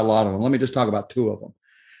talk about a lot of them. Let me just talk about two of them.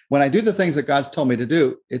 When I do the things that God's told me to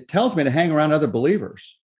do, it tells me to hang around other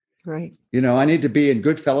believers. Right. You know, I need to be in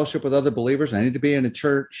good fellowship with other believers. I need to be in a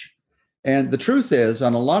church. And the truth is,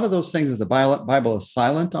 on a lot of those things that the Bible is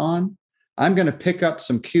silent on, I'm going to pick up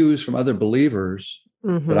some cues from other believers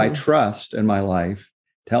that I trust in my life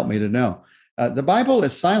to help me to know. The Bible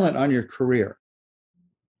is silent on your career.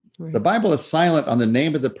 Right. The Bible is silent on the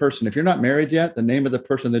name of the person. If you're not married yet, the name of the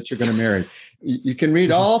person that you're going to marry. You can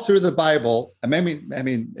read all through the Bible. I mean,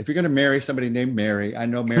 if you're going to marry somebody named Mary, I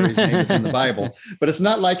know Mary's name is in the Bible, but it's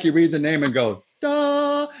not like you read the name and go,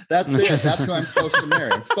 duh, that's it. That's who I'm supposed to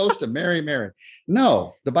marry. I'm supposed to marry Mary.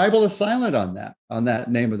 No, the Bible is silent on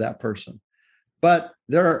that name of that person. But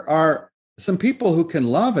there are some people who can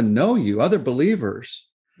love and know you, other believers,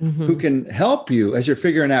 who can help you as you're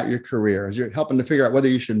figuring out your career, as you're helping to figure out whether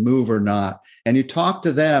you should move or not. And you talk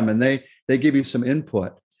to them and they give you some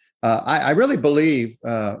input. I really believe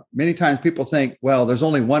many times people think, well, there's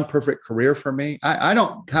only one perfect career for me. I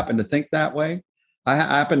don't happen to think that way. I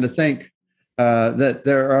happen to think that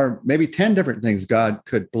there are maybe 10 different things God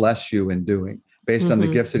could bless you in doing based on the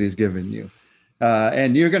gifts that he's given you.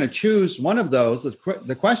 And you're going to choose one of those.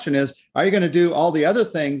 The question is, are you going to do all the other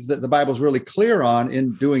things that the Bible's really clear on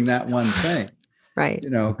in doing that one thing? Right. You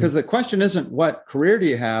know, because the question isn't what career do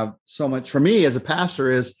you have so much for me as a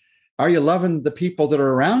pastor is, are you loving the people that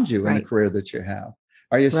are around you in the career that you have?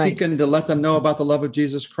 Are you seeking to let them know about the love of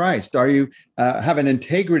Jesus Christ? Are you having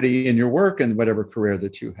integrity in your work and whatever career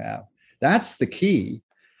that you have? That's the key.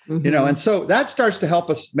 You know, and so that starts to help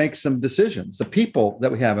us make some decisions, the people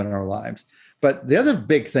that we have in our lives. But the other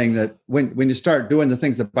big thing that when you start doing the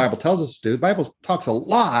things the Bible tells us to do, the Bible talks a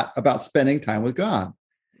lot about spending time with God.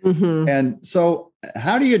 And so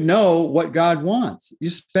how do you know what God wants? You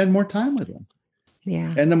spend more time with him.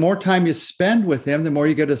 Yeah. And the more time you spend with him, the more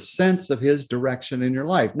you get a sense of his direction in your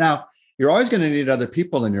life. Now, you're always going to need other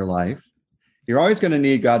people in your life. You're always going to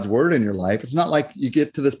need God's word in your life. It's not like you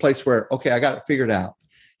get to this place where, okay, I got it figured out.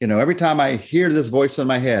 You know, every time I hear this voice in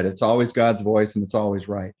my head, it's always God's voice and it's always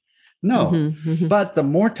right. No, but the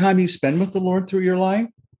more time you spend with the Lord through your life,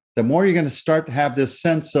 the more you're going to start to have this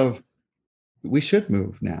sense of, we should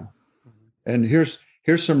move now. And here's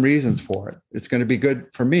some reasons for it. It's going to be good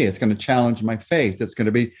for me. It's going to challenge my faith. It's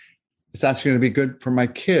actually going to be good for my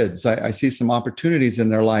kids. I see some opportunities in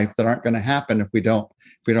their life that aren't going to happen if we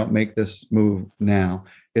don't make this move now.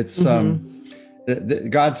 It's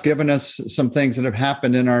God's given us some things that have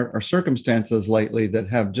happened in our circumstances lately that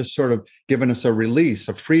have just sort of given us a release,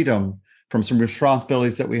 a freedom from some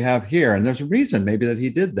responsibilities that we have here. And there's a reason maybe that he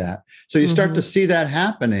did that. So you start to see that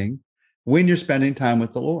happening when you're spending time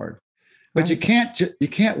with the Lord. But you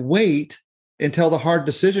can't wait until the hard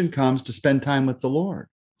decision comes to spend time with the Lord.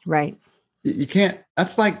 Right. You can't.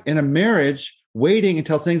 That's like in a marriage, waiting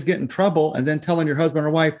until things get in trouble and then telling your husband or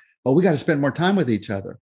wife, oh, we got to spend more time with each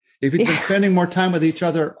other. If you'd been spending more time with each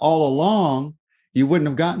other all along, you wouldn't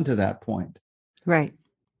have gotten to that point. Right.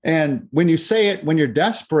 And when you say it, when you're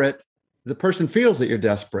desperate, the person feels that you're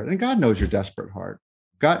desperate. And God knows your desperate heart.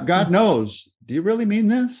 God knows, do you really mean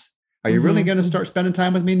this? Are you really going to start spending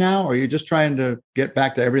time with me now? Or are you just trying to get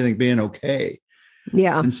back to everything being okay?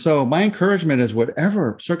 Yeah. And so my encouragement is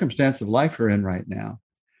whatever circumstance of life you're in right now,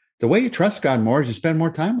 the way you trust God more is you spend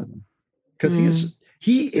more time with him because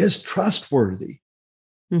he is trustworthy.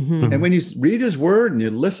 And when you read his word and you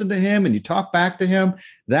listen to him and you talk back to him,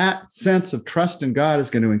 that sense of trust in God is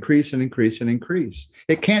going to increase and increase and increase.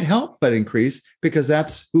 It can't help but increase because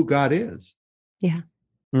that's who God is. Yeah.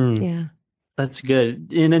 Yeah. That's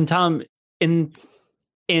good. And then Tom, in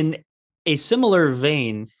a similar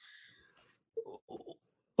vein,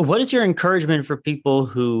 what is your encouragement for people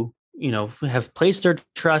who, you know, have placed their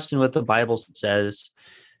trust in what the Bible says,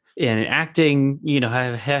 and acting,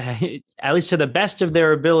 at least to the best of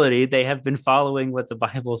their ability, they have been following what the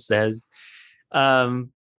Bible says.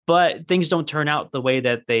 But things don't turn out the way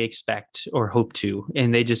that they expect or hope to.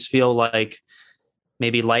 And they just feel like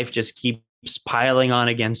maybe life just keeps piling on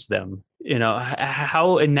against them.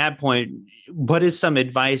 How, in that point, what is some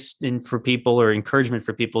advice for people or encouragement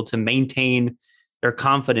for people to maintain their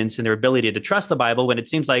confidence in their ability to trust the Bible when it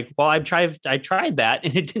seems like, well, I tried that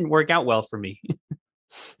and it didn't work out well for me?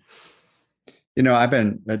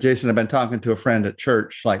 Jason, I've been talking to a friend at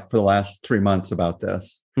church like for the last 3 months about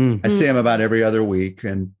this. Mm-hmm. I see him about every other week,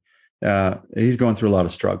 and he's going through a lot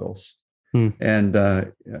of struggles.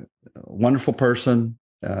 And wonderful person,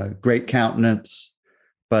 great countenance,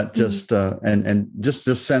 but just and just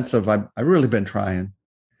this sense of I've really been trying,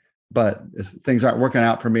 but things aren't working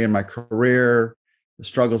out for me in my career, the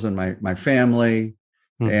struggles in my family,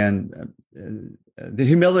 and the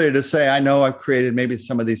humility to say, I know I've created maybe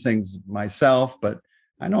some of these things myself, but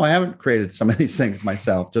I know I haven't created some of these things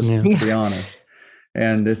myself, just to be honest.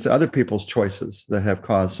 And it's other people's choices that have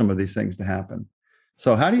caused some of these things to happen.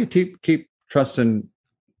 So how do you keep trusting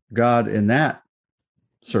God in that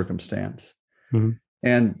circumstance?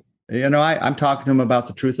 And, I'm talking to him about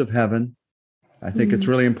the truth of heaven. I think it's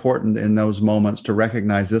really important in those moments to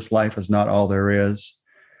recognize this life is not all there is.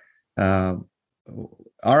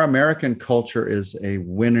 Our American culture is a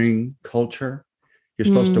winning culture. You're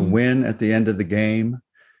supposed to win at the end of the game.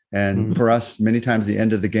 And for us, many times the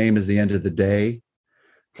end of the game is the end of the day,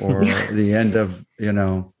 or the end of,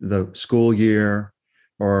 the school year,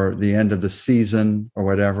 or the end of the season, or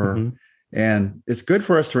whatever. And it's good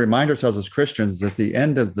for us to remind ourselves as Christians that the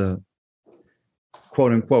end of the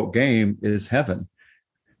quote unquote game is heaven.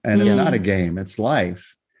 And it's not a game, it's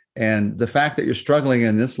life. And the fact that you're struggling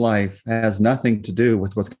in this life has nothing to do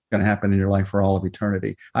with what's going to happen in your life for all of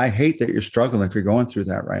eternity. I hate that you're struggling if you're going through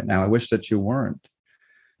that right now. I wish that you weren't.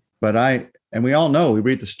 But and we all know, we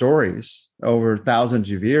read the stories over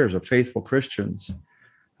thousands of years of faithful Christians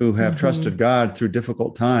who have trusted God through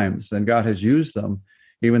difficult times, and God has used them,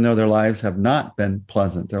 even though their lives have not been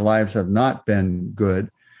pleasant. Their lives have not been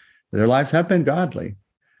good. Their lives have been godly.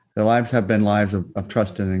 Their lives have been lives of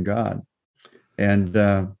trusting in God. And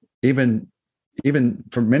even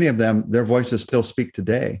for many of them, their voices still speak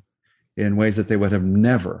today in ways that they would have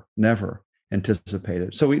never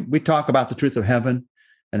anticipated. So we talk about the truth of heaven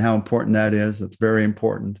and how important that is. It's very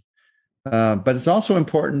important. But it's also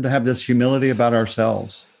important to have this humility about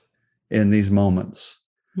ourselves in these moments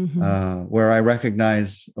where I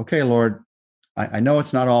recognize, okay, Lord, I know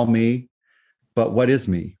it's not all me, but what is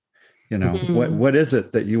me? What is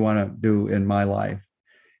it that you want to do in my life?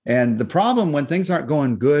 And the problem when things aren't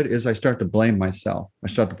going good is I start to blame myself. I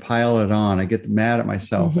start to pile it on. I get mad at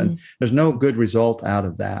myself. And there's no good result out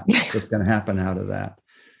of that that's going to happen out of that.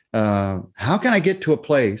 How can I get to a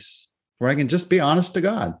place where I can just be honest to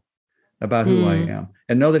God about who I am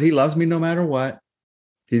and know that he loves me no matter what?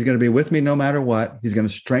 He's going to be with me no matter what. He's going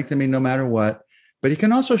to strengthen me no matter what. But he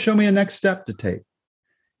can also show me a next step to take.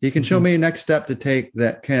 He can show me a next step to take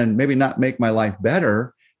that can maybe not make my life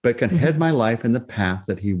better, but can head my life in the path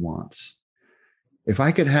that he wants. If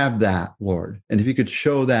I could have that, Lord, and if you could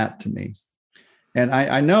show that to me. And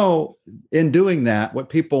I know in doing that, what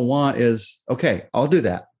people want is, okay, I'll do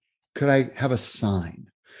that. Could I have a sign?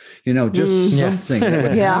 Just something that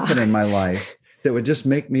would happen in my life that would just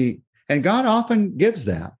make me, and God often gives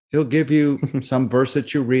that. He'll give you some verse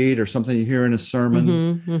that you read or something you hear in a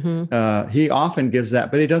sermon. He often gives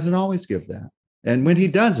that, but he doesn't always give that. And when he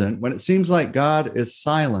doesn't, when it seems like God is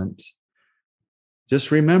silent,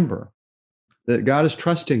 just remember that God is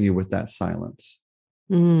trusting you with that silence.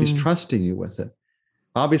 He's trusting you with it.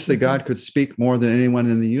 Obviously, God could speak more than anyone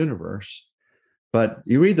in the universe. But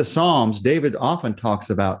you read the Psalms, David often talks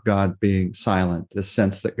about God being silent, the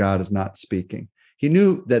sense that God is not speaking. He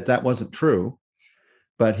knew that that wasn't true,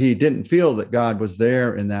 but he didn't feel that God was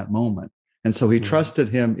there in that moment. And so he trusted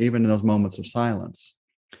him even in those moments of silence.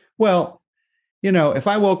 Well, if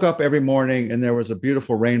I woke up every morning and there was a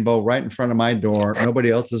beautiful rainbow right in front of my door,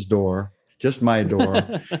 nobody else's door, just my door,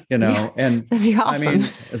 and that'd be awesome. I mean,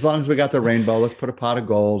 as long as we got the rainbow, let's put a pot of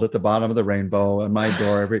gold at the bottom of the rainbow on my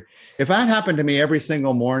door. If that happened to me every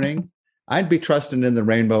single morning, I'd be trusting in the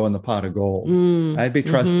rainbow and the pot of gold. I'd be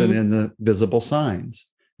trusting in the visible signs.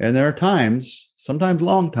 And there are times, sometimes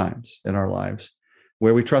long times in our lives,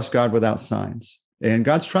 where we trust God without signs. And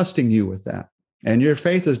God's trusting you with that. And your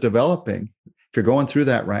faith is developing. If you're going through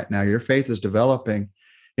that right now, your faith is developing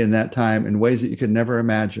in that time in ways that you could never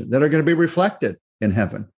imagine, that are going to be reflected in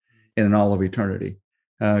heaven and in all of eternity.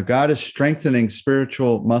 God is strengthening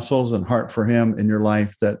spiritual muscles and heart for him in your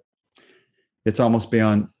life that It's almost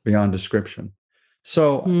beyond description.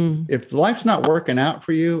 So if life's not working out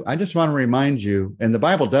for you, I just want to remind you, and the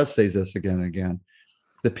Bible does say this again and again,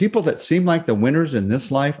 the people that seem like the winners in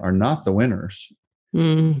this life are not the winners.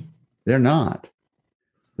 They're not.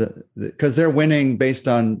 Because they're winning based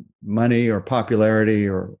on money or popularity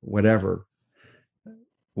or whatever.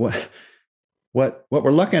 What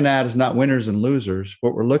we're looking at is not winners and losers.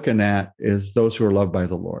 What we're looking at is those who are loved by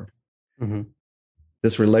the Lord.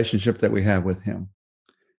 This relationship that we have with him.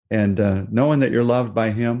 And knowing that you're loved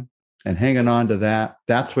by him and hanging on to that,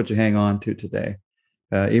 that's what you hang on to today.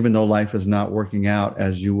 Even though life is not working out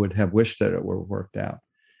as you would have wished that it were worked out.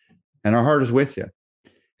 And our heart is with you.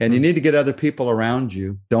 And you need to get other people around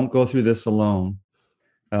you. Don't go through this alone,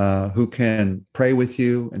 who can pray with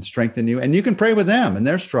you and strengthen you. And you can pray with them and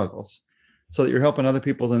their struggles so that you're helping other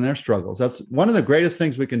people in their struggles. That's one of the greatest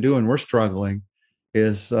things we can do when we're struggling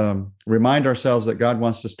is remind ourselves that God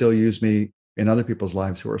wants to still use me in other people's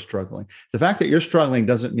lives who are struggling. The fact that you're struggling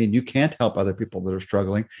doesn't mean you can't help other people that are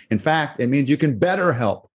struggling. In fact, it means you can better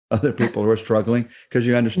help other people who are struggling because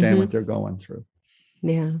you understand what they're going through.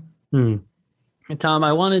 Yeah. Tom,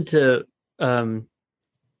 I wanted to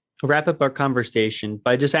wrap up our conversation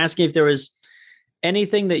by just asking if there was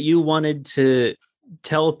anything that you wanted to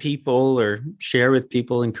tell people or share with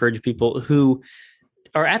people, encourage people who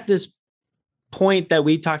are at this point that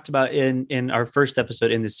we talked about in our first episode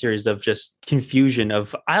in this series of just confusion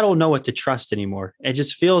of, I don't know what to trust anymore. It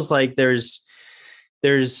just feels like there's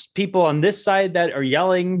people on this side that are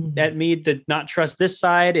yelling at me to not trust this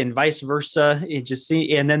side and vice versa.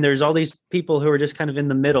 And then there's all these people who are just kind of in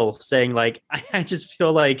the middle saying like, I just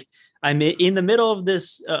feel like I'm in the middle of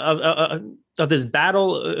this, of this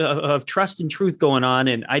battle of trust and truth going on.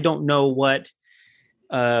 And I don't know what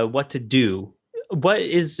to do. What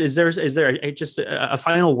is there just a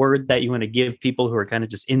final word that you want to give people who are kind of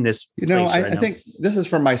just in this? I think this is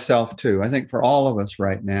for myself too. I think for all of us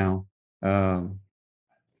right now,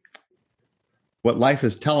 what life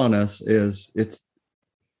is telling us is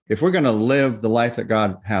if we're going to live the life that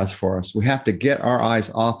God has for us, we have to get our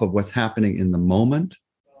eyes off of what's happening in the moment.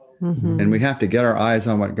 And we have to get our eyes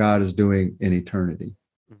on what God is doing in eternity.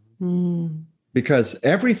 Because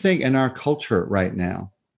everything in our culture right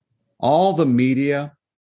now, all the media,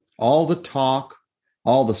 all the talk,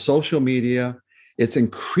 all the social media, it's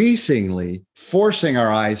increasingly forcing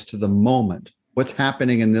our eyes to the moment. What's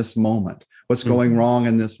happening in this moment? What's going wrong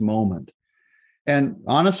in this moment? And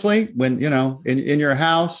honestly, when, in your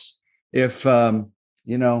house, if,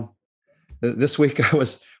 this week I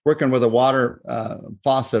was working with a water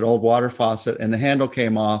old water faucet, and the handle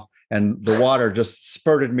came off and the water just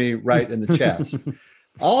spurted me right in the chest.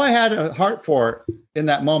 All I had a heart for in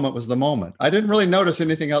that moment was the moment. I didn't really notice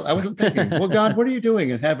anything else. I wasn't thinking, well, God, what are you doing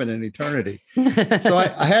in heaven and eternity? So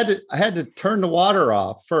I had to turn the water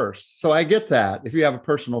off first. So I get that if you have a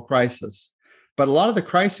personal crisis. But a lot of the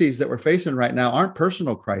crises that we're facing right now aren't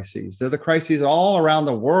personal crises. They're the crises all around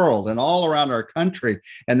the world and all around our country.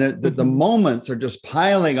 And the moments are just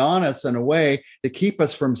piling on us in a way to keep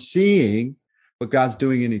us from seeing what God's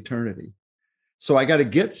doing in eternity. So I got to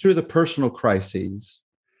get through the personal crises.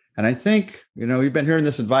 And I think, we've been hearing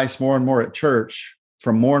this advice more and more at church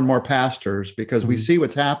from more and more pastors because we see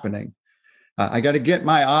what's happening. I got to get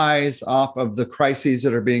my eyes off of the crises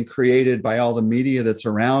that are being created by all the media that's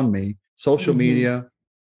around me. Social media,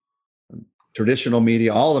 traditional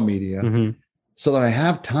media, all the media, so that I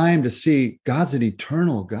have time to see God's an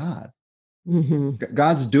eternal God.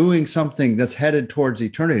 God's doing something that's headed towards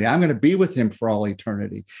eternity. I'm going to be with him for all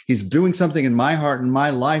eternity. He's doing something in my heart and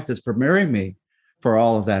my life that's preparing me for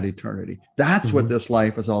all of that eternity. That's what this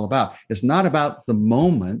life is all about. It's not about the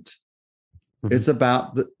moment. It's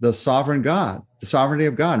about the sovereign God, the sovereignty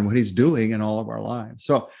of God and what he's doing in all of our lives.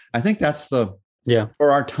 So I think that's for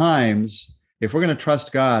our times, if we're going to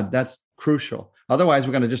trust God, that's crucial. Otherwise,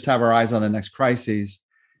 we're going to just have our eyes on the next crises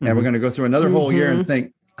and we're going to go through another whole year and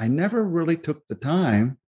think, I never really took the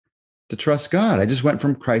time to trust God. I just went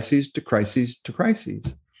from crises to crises to crises.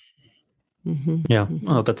 Yeah.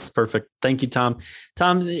 Oh, that's perfect. Thank you, Tom.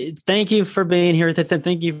 Tom, thank you for being here.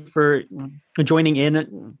 Thank you for joining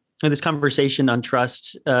in this conversation on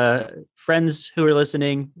trust. Friends who are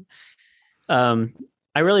listening,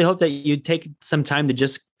 I really hope that you take some time to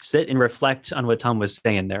just sit and reflect on what Tom was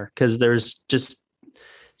saying there, because there's just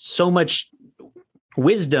so much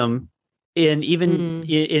wisdom in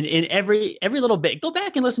every little bit. Go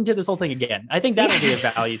back and listen to this whole thing again. I think that'll be of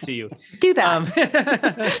value to you. Do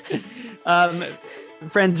that.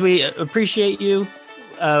 Friends, we appreciate you.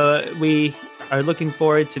 We are looking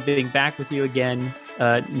forward to being back with you again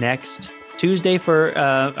next Tuesday for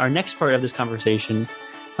our next part of this conversation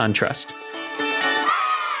on trust.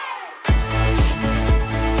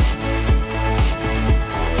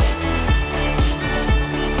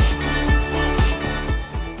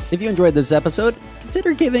 If you enjoyed this episode,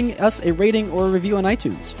 consider giving us a rating or a review on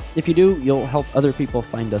iTunes. If you do, you'll help other people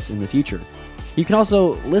find us in the future. You can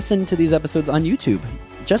also listen to these episodes on YouTube.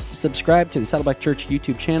 Just subscribe to the Saddleback Church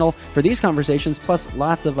YouTube channel for these conversations, plus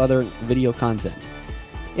lots of other video content.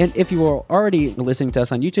 And if you are already listening to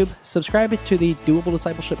us on YouTube, subscribe to the Doable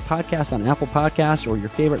Discipleship podcast on Apple Podcasts or your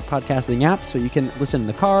favorite podcasting app so you can listen in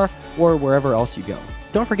the car or wherever else you go.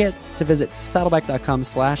 Don't forget to visit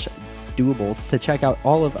saddleback.com/doable to check out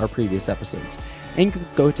all of our previous episodes. And you can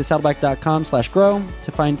go to saddleback.com/grow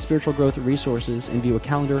to find spiritual growth resources and view a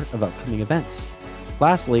calendar of upcoming events.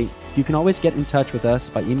 Lastly, you can always get in touch with us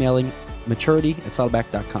by emailing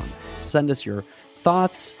maturity@saddleback.com. Send us your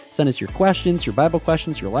thoughts, send us your questions, your Bible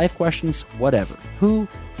questions, your life questions, whatever. Who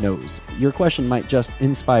knows? Your question might just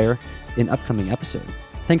inspire an upcoming episode.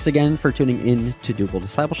 Thanks again for tuning in to Doable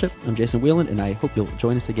Discipleship. I'm Jason Whelan, and I hope you'll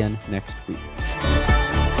join us again next week.